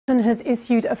has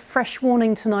issued a fresh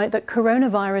warning tonight that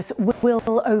coronavirus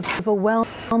will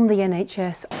overwhelm the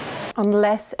NHS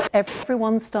unless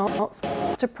everyone starts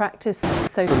to practice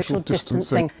social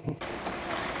distancing.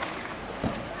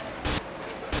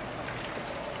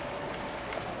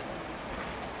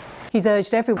 He's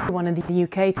urged everyone in the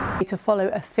UK to follow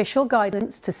official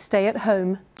guidance to stay at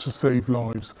home to save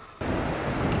lives.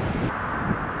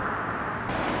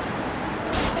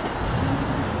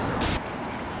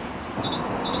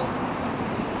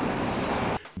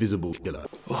 Visible killer.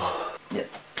 Oh, yeah.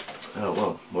 Oh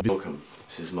well, welcome.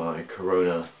 This is my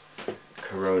Corona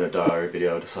diary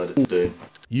video I decided to do.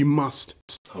 You must.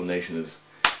 The whole nation has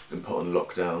been put on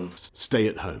lockdown. Stay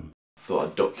at home. Thought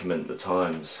I'd document the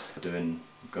times. Going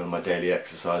on my daily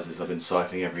exercises. I've been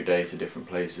cycling every day to different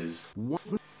places. What?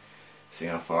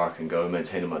 Seeing how far I can go,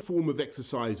 maintaining my form of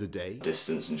exercise a day.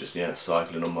 Distance and just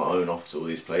cycling on my own off to all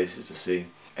these places to see.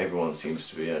 Everyone seems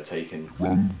to be taking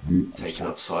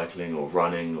up cycling or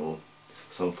running or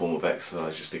some form of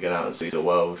exercise just to get out and see the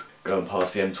world. Going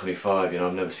past the M25,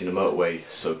 I've never seen a motorway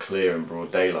so clear in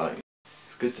broad daylight.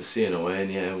 It's good to see in a way,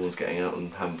 and everyone's getting out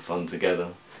and having fun together.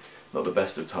 Not the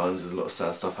best of times, there's a lot of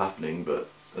sad stuff happening, but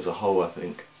as a whole I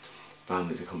think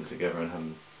families are coming together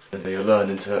and you're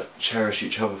learning to cherish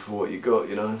each other for what you got,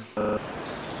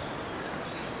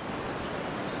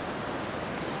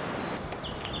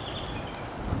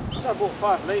 I bought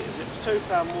 5 litres, it was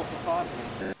 £2 more for 5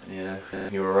 litres. Yeah,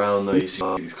 you're around though, you see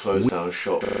these closed down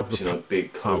shops,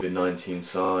 big COVID-19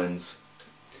 signs.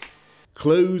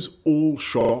 Close all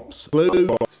shops.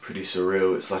 It's pretty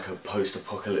surreal, it's like a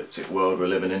post-apocalyptic world we're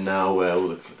living in now where all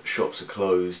the shops are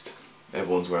closed,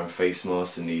 everyone's wearing face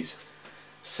masks in these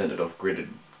centred off gridded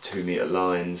 2-metre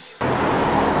lines.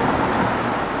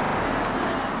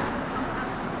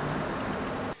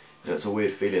 It's a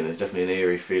weird feeling, there's definitely an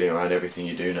eerie feeling around everything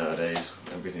you do nowadays,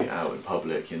 everything out in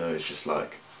public, it's just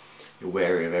like you're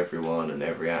wary of everyone and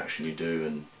every action you do,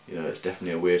 and it's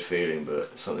definitely a weird feeling, but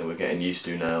it's something we're getting used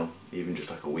to now, even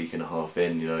just like a week and a half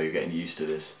in, you're getting used to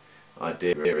this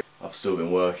idea. I've still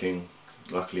been working,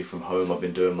 luckily from home. I've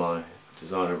been doing my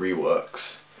designer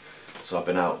reworks, so I've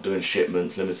been out doing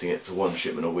shipments, limiting it to 1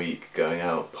 shipment a week, going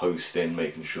out, posting,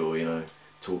 making sure,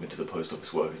 talking to the post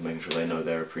office workers, making sure they know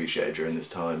they're appreciated during this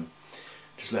time.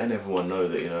 Just letting everyone know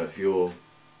that, if you're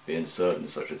being served in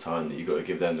such a time, that you've got to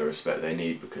give them the respect they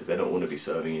need, because they don't want to be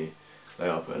serving you. They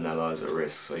are putting their lives at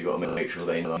risk, so you've got to make sure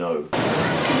they know.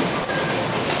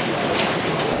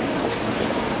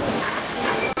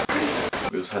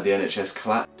 We also had the NHS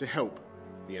clap to help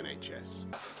the NHS.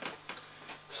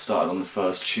 Started on the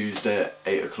first Tuesday at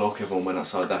 8 o'clock, everyone went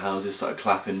outside their houses, started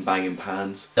clapping, banging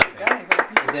pans.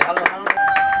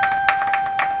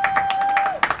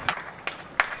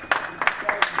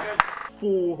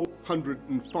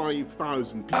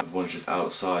 405,000 people. Everyone's just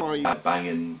outside,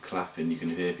 banging, clapping. You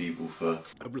can hear people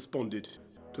have responded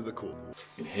to the call.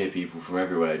 You can hear people from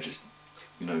everywhere just,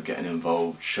 getting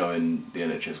involved, showing the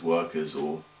NHS workers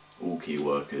or all key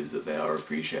workers that they are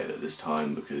appreciated at this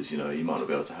time, because, you might not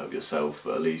be able to help yourself,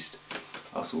 but at least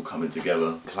us all coming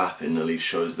together, clapping, at least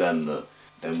shows them that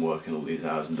them working all these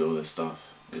hours and doing all this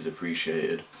stuff is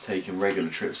appreciated. Taking regular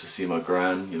trips to see my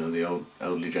gran, the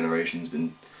elderly generation's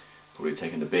been probably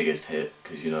taking the biggest hit,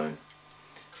 because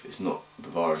it's not the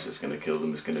virus that's going to kill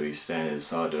them, it's going to be staying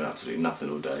inside doing absolutely nothing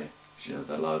all day.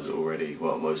 Their lives are already,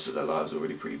 most of their lives are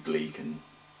already pretty bleak, and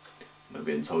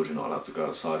being told you're not allowed to go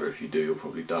outside, or if you do you'll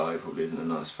probably die, probably isn't a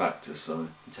nice factor. So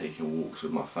taking walks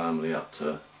with my family up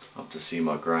to see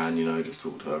my gran, just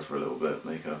talk to her for a little bit,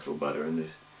 make her feel better in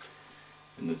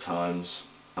the times.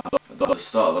 At the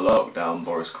start of the lockdown,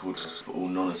 Boris called for all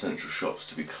non-essential shops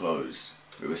to be closed.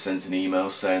 We were sent an email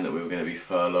saying that we were going to be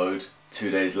furloughed. 2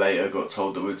 days later got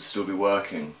told that we'd still be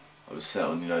working. I was set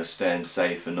on staying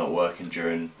safe and not working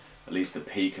during at least the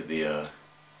peak of the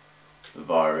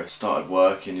virus. Started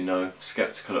working,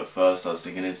 sceptical at first. I was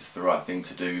thinking, is this the right thing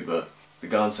to do? But the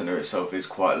garden centre itself is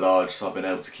quite large, so I've been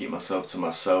able to keep myself to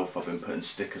myself. I've been putting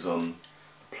stickers on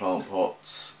the plant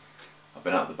pots. I've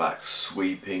been out the back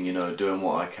sweeping, doing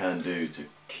what I can do to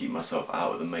keep myself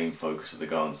out of the main focus of the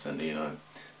garden centre,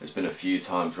 There's been a few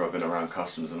times where I've been around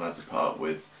customers and had to put up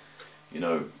with,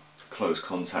 close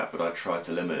contact, but I try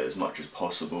to limit it as much as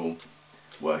possible.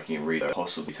 Working in retail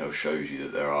shows you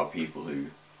that there are people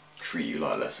who treat you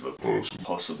like less of a person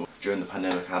possible. During the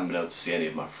pandemic I haven't been able to see any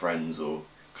of my friends or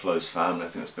close family. I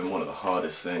think that's been one of the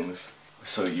hardest things. We're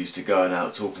so used to going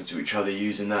out, talking to each other,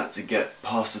 using that to get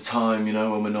past the time,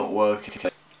 when we're not working.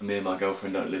 Me and my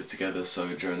girlfriend don't live together, so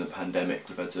during the pandemic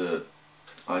we've had to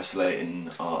isolate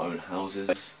in our own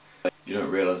houses. you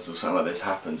don't realise until something like this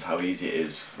happens how easy it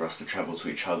is for us to travel to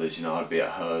each other's. You know, I'd be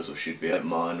at hers or she'd be at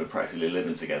mine. We're practically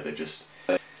living together just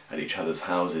at each other's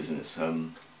houses, and it's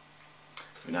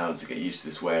we're now to get used to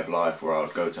this way of life where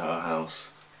I'd go to her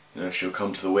house. You know, she'll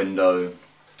come to the window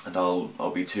and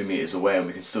I'll be 2 meters away and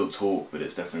we can still talk, but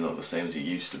it's definitely not the same as it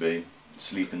used to be.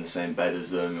 Sleep in the same bed as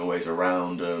them, you're always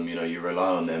around them, you know, you rely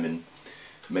on them in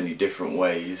many different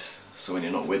ways. So when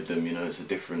you're not with them, you know, it's a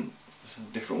different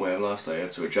way of lifestyle you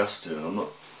have to adjust to. And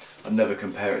I'd never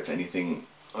compare it to anything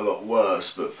a lot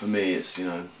worse, but for me it's, you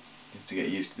know, you have to get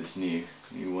used to this new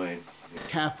way.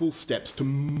 Careful steps to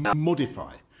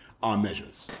modify our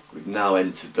measures. We've now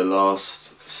entered the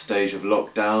last stage of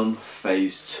lockdown,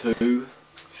 phase 2.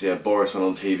 So yeah, Boris went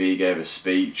on TV, gave a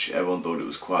speech. Everyone thought it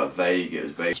was quite vague. It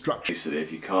was basically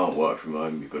if you can't work from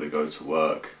home, you've got to go to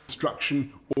work.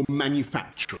 Construction or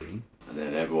manufacturing. And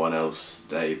then everyone else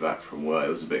stay back from work.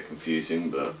 It was a bit confusing,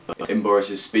 but in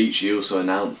Boris's speech he also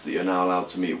announced that you're now allowed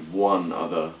to meet one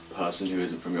other person who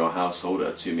isn't from your household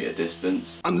at a 2 meter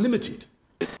distance. Unlimited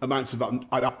amounts of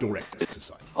outdoor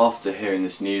exercise. After hearing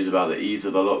this news about the ease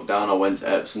of the lockdown, I went to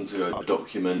Epsom to go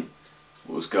document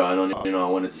what was going on. You know,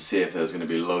 I wanted to see if there was going to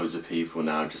be loads of people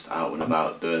now just out and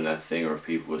about doing their thing, or if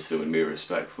people were still going to be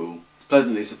respectful.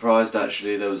 Pleasantly surprised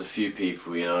actually, there was a few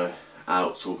people, you know,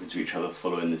 out talking to each other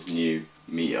following this new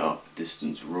meet up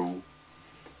distance rule.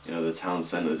 You know, the town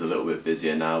centre is a little bit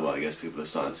busier now, but I guess people are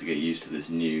starting to get used to this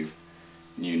new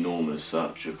norm as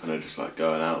such, of kind of just like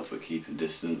going out but keeping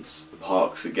distance. The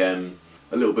parks again,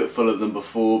 a little bit fuller than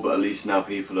before, but at least now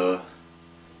people are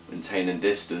maintaining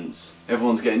distance.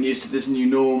 Everyone's getting used to this new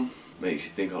norm. Makes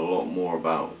you think a lot more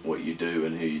about what you do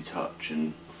and who you touch,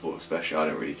 and before especially I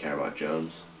don't really care about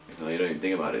germs. You know, you don't even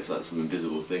think about it, it's like some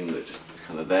invisible thing that just is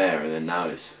kind of there, and then now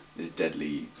it's this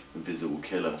deadly invisible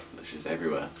killer that's just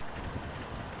everywhere.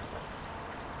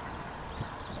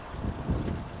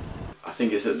 I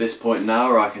think it's at this point now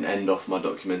where I can end off my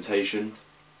documentation.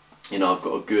 You know, I've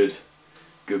got a good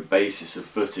basis of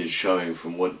footage showing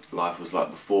from what life was like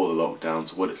before the lockdown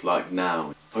to what it's like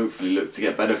now. Hopefully look to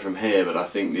get better from here, but I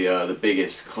think the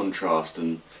biggest contrast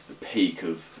and the peak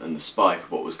and the spike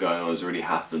of what was going on has already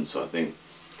happened, so I think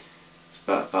it's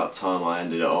about time I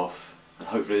ended it off. And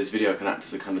hopefully this video can act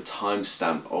as a kind of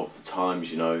timestamp of the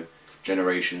times, you know,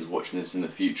 generations watching this in the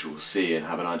future will see and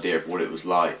have an idea of what it was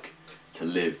like to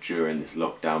live during this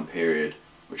lockdown period,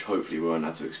 which hopefully we won't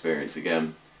have to experience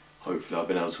again. Hopefully I've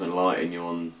been able to enlighten you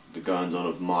on the goings on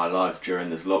of my life during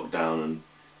this lockdown, and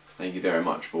thank you very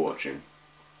much for watching.